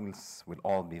panelists will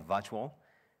all be virtual.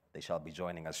 They shall be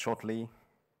joining us shortly.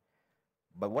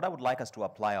 But what I would like us to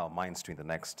apply our minds to in the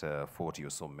next 40 or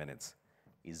so minutes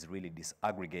is really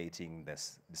disaggregating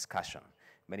this discussion.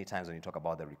 Many times when you talk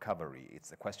about the recovery,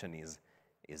 the question is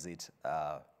it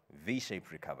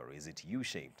V-shaped recovery? Is it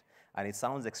U-shaped? And it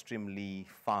sounds extremely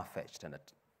far-fetched and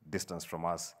at distance from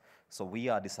us. So we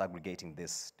are disaggregating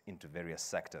this into various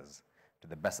sectors to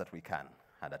the best that we can,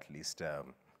 and at least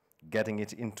getting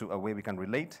it into a way we can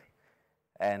relate.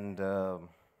 And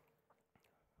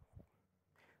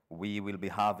we will be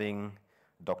having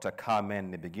Dr.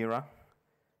 Carmen Nibigira,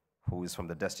 who is from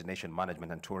the Destination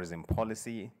Management and Tourism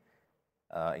Policy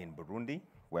in Burundi,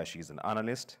 where she's an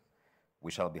analyst. We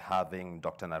shall be having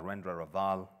Dr. Narendra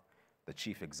Raval, the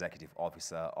Chief Executive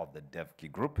Officer of the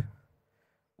DevKey Group.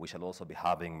 We shall also be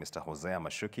having Mr. Hosea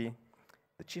Mashuki,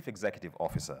 the Chief Executive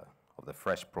Officer of the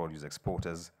Fresh Produce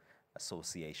Exporters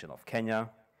Association of Kenya.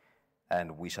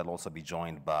 And we shall also be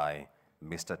joined by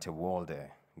Mr. Tewolde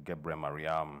Gebre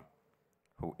Mariam,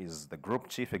 who is the Group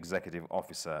Chief Executive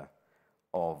Officer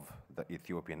of the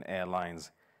Ethiopian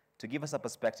Airlines, to give us a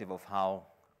perspective of how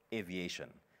aviation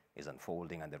is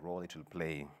unfolding and the role it will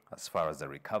play as far as the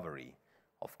recovery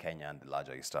of Kenya and the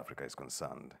larger East Africa is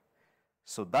concerned.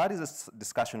 So that is a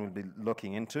discussion we'll be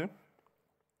looking into.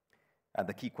 And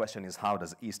the key question is, how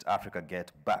does East Africa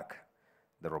get back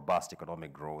the robust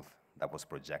economic growth that was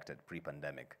projected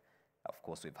pre-pandemic? Of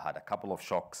course, we've had a couple of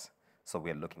shocks, so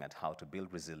we're looking at how to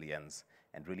build resilience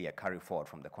and really a carry forward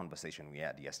from the conversation we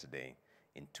had yesterday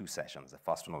in 2 sessions. The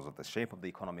first one was on the shape of the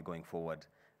economy going forward,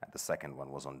 and the second one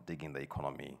was on digging the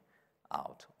economy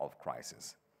out of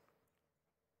crisis.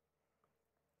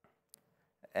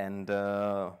 And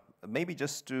maybe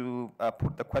just to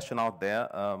put the question out there,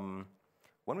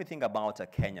 when we think about a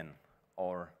Kenyan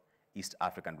or East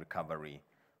African recovery,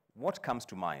 what comes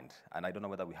to mind? And I don't know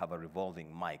whether we have a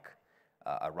revolving mic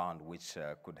around which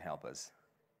could help us.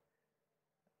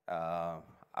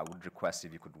 I would request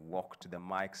if you could walk to the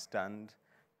mic stand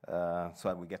so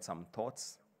that we get some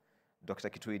thoughts. Dr.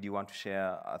 Kitui, do you want to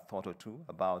share a thought or two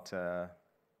about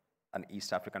an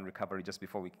East African recovery just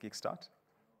before we kickstart?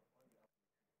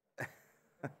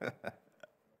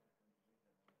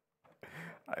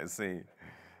 I see.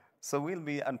 So we'll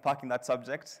be unpacking that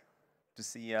subject to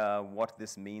see what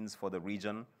this means for the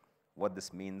region, what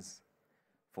this means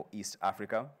for East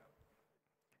Africa,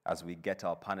 as we get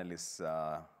our panelists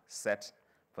set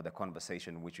for the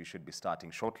conversation, which we should be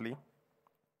starting shortly.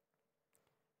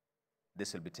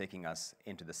 This will be taking us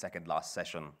into the second last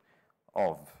session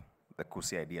of the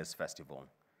KUSI Ideas Festival.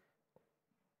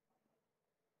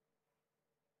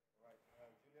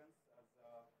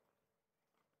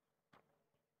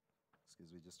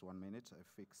 Excuse me, just 1 minute. I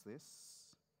fix this.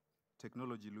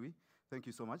 Technology, Louis. Thank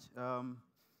you so much.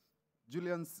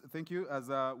 Julians, thank you.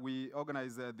 As we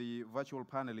organize the virtual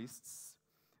panelists,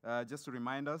 just to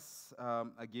remind us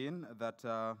again that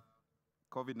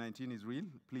COVID-19 is real.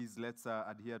 Please let's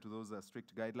adhere to those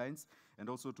strict guidelines, and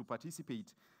also to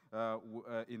participate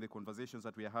in the conversations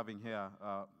that we are having here,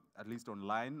 at least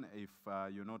online, if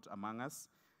you're not among us.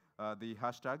 The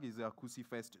hashtag is KUSI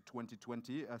Fest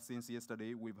 2020. Since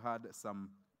yesterday, we've had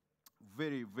some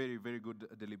very, very, very good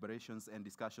deliberations and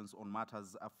discussions on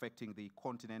matters affecting the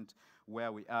continent,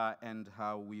 where we are, and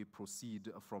how we proceed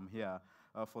from here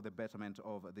for the betterment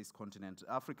of this continent.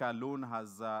 Africa alone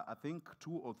has, I think,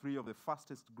 2 or 3 of the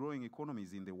fastest growing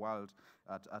economies in the world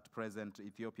at present,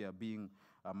 Ethiopia being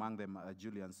among them.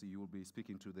 Julian, so you will be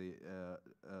speaking to the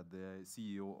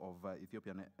CEO of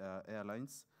Ethiopian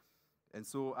Airlines. And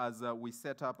so as we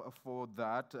set up for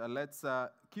that, let's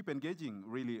keep engaging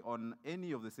really on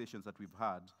any of the sessions that we've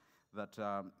had that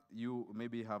you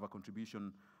maybe have a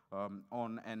contribution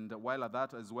on. And while at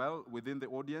that as well, within the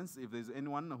audience, if there's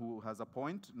anyone who has a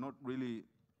point, not really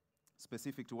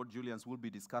specific to what Julians will be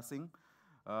discussing,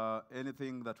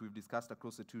 anything that we've discussed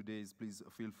across the 2 days, please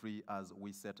feel free as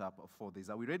we set up for this.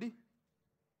 Are we ready?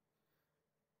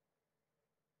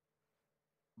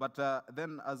 But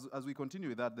then as we continue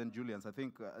with that, then Julians, I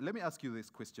think, let me ask you this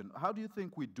question. How do you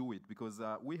think we do it? Because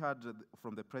we heard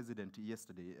from the president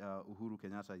yesterday, Uhuru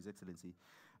Kenyatta, His Excellency,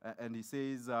 and he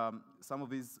says some of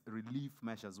these relief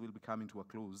measures will be coming to a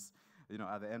close,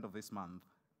 at the end of this month.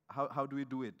 How do we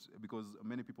do it? Because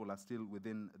many people are still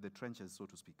within the trenches, so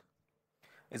to speak.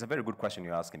 It's a very good question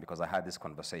you're asking, because I had this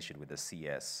conversation with the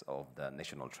CS of the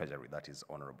National Treasury, that is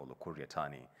Honorable Ukur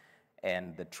Yatani.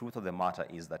 And the truth of the matter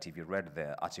is that if you read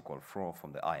the Article 4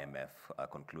 from the IMF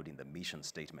concluding the mission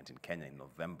statement in Kenya in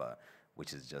November,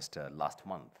 which is just last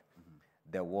month,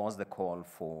 there was the call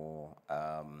for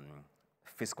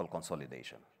fiscal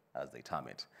consolidation, as they term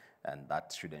it. And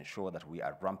that should ensure that we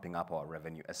are ramping up our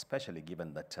revenue, especially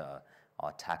given that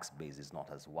our tax base is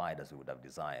not as wide as we would have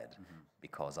desired,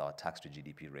 because our tax to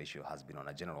GDP ratio has been on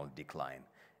a general decline.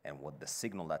 And what the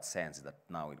signal that sends is that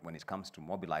now, when it comes to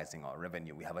mobilizing our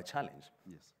revenue, we have a challenge.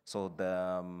 Yes. So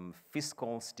the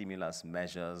fiscal stimulus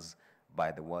measures,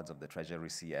 by the words of the Treasury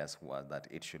CS, was that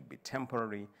it should be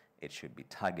temporary, it should be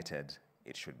targeted,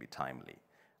 it should be timely.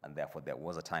 And therefore, there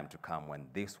was a time to come when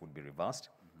this would be reversed.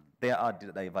 There are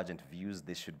divergent views.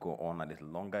 This should go on a little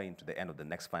longer into the end of the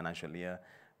next financial year,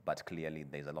 but clearly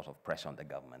there's a lot of pressure on the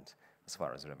government as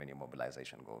far as revenue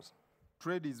mobilization goes.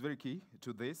 Trade is very key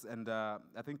to this, and I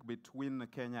think between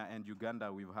Kenya and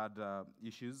Uganda, we've had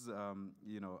issues,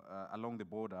 along the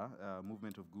border,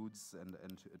 movement of goods and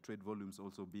trade volumes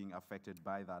also being affected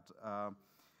by that.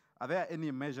 Are there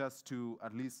any measures to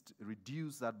at least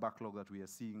reduce that backlog that we are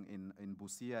seeing in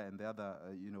Busia and the other,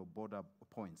 border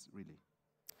points, really?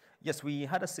 Yes, we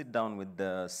had a sit down with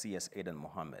the CS Aden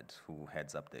Mohammed, who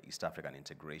heads up the East African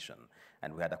integration,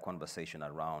 and we had a conversation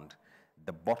around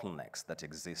the bottlenecks that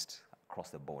exist across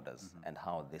the borders and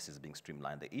how this is being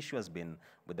streamlined. The issue has been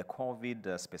with the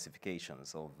COVID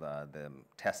specifications of the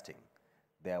testing.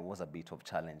 There was a bit of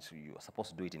challenge. You're supposed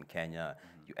to do it in Kenya,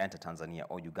 you enter Tanzania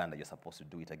or Uganda, you're supposed to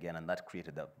do it again, and that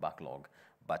created a backlog.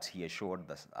 But he assured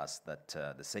us that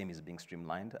the same is being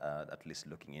streamlined, at least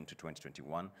looking into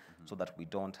 2021, so that we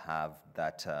don't have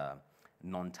that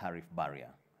non-tariff barrier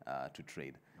to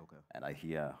trade. Okay. And I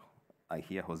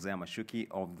hear Hosea Mashuki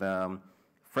of the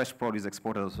Fresh Produce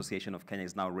Exporters Association of Kenya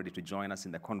is now ready to join us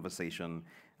in the conversation,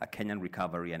 a Kenyan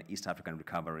recovery and East African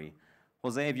recovery.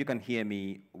 Jose, if you can hear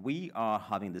me, we are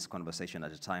having this conversation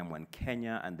at a time when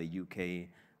Kenya and the UK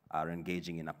are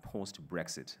engaging in a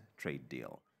post-Brexit trade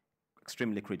deal.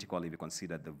 Extremely critical if you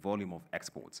consider the volume of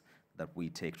exports that we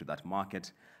take to that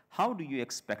market. How do you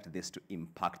expect this to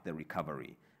impact the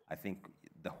recovery? I think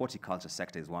the horticulture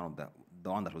sector is one of the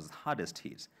one that was hardest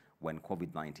hit when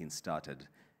COVID-19 started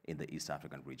in the East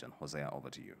African region. Hosea, over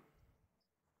to you.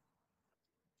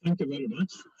 Thank you very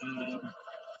much.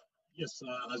 Yes,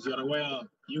 as you're aware,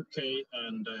 UK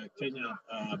and Kenya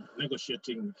are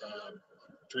negotiating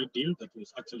a trade deal that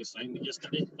was actually signed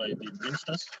yesterday by the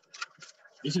ministers.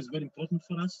 This is very important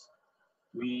for us.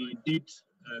 We did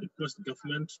request the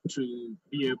government to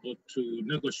be able to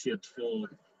negotiate for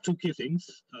 2 key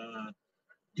things: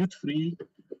 duty-free,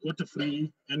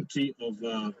 quota-free entry of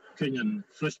Kenyan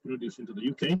fresh produce into the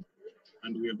UK,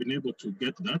 and we have been able to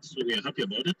get that, so we are happy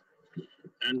about it.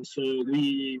 And so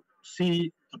we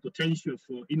see a potential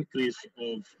for increase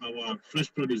of our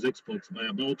fresh produce exports by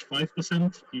about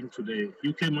 5% into the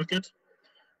UK market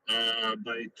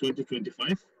by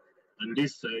 2025. And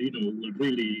this, will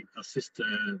really assist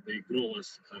the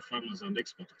growers, farmers, and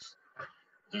exporters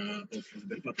of the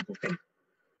Republic of Kenya.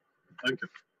 Thank you.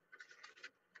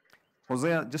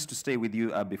 Hosea, just to stay with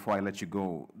you before I let you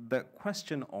go, the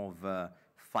question of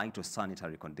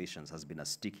phytosanitary conditions has been a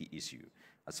sticky issue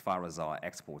as far as our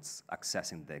exports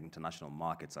accessing the international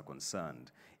markets are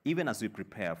concerned. Even as we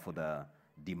prepare for the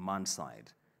demand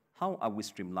side, how are we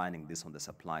streamlining this on the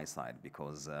supply side?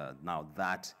 Because now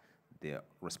that the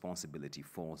responsibility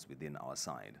falls within our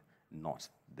side, not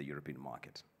the European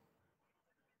market.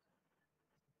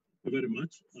 Thank you very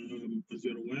much. As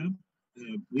you're aware,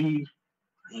 we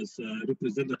as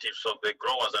representatives of the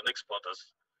growers and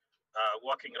exporters are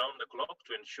working around the clock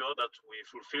to ensure that we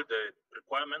fulfill the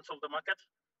requirements of the market.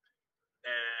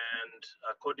 And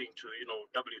according to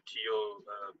WTO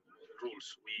rules,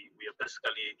 we are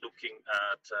basically looking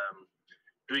at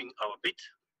doing our bit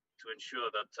to ensure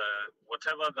that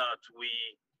whatever that we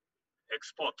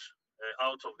export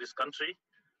out of this country,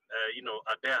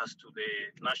 adheres to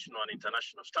the national and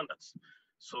international standards.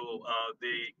 So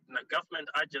the government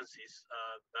agencies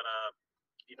that are,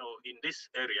 in this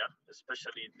area,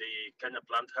 especially the Kenya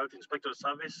Plant Health Inspector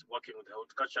Service, working with the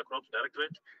Horticulture Crops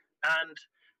Directorate, and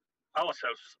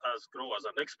ourselves as growers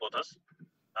and exporters,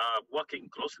 are working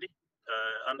closely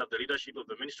under the leadership of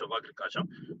the Ministry of Agriculture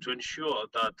to ensure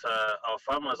that our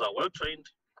farmers are well trained.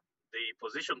 They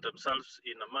position themselves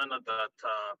in a manner that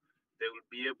they will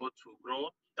be able to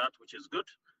grow that which is good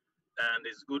and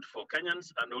is good for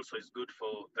Kenyans and also is good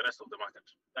for the rest of the market.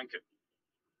 Thank you.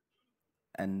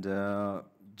 And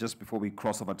just before we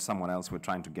cross over to someone else, we're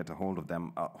trying to get a hold of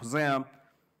them. Hosea,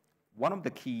 one of the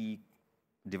key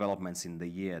developments in the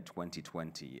year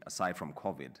 2020, aside from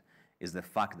COVID, is the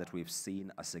fact that we've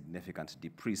seen a significant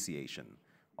depreciation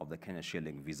of the Kenya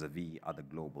shilling vis-a-vis other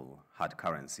global hard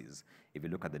currencies. If you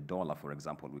look at the dollar, for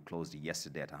example, we closed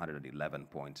yesterday at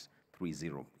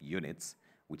 111.30 units,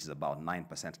 which is about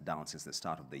 9% down since the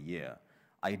start of the year.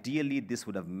 Ideally, this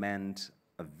would have meant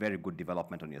a very good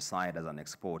development on your side as an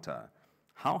exporter.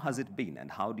 How has it been,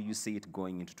 and how do you see it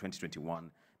going into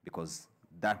 2021? Because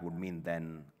that would mean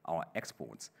then our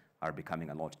exports are becoming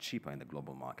a lot cheaper in the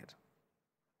global market.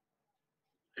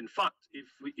 In fact, if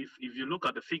you look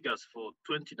at the figures for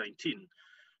 2019,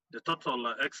 the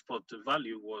total export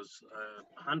value was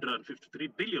 153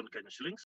 billion Kenya shillings.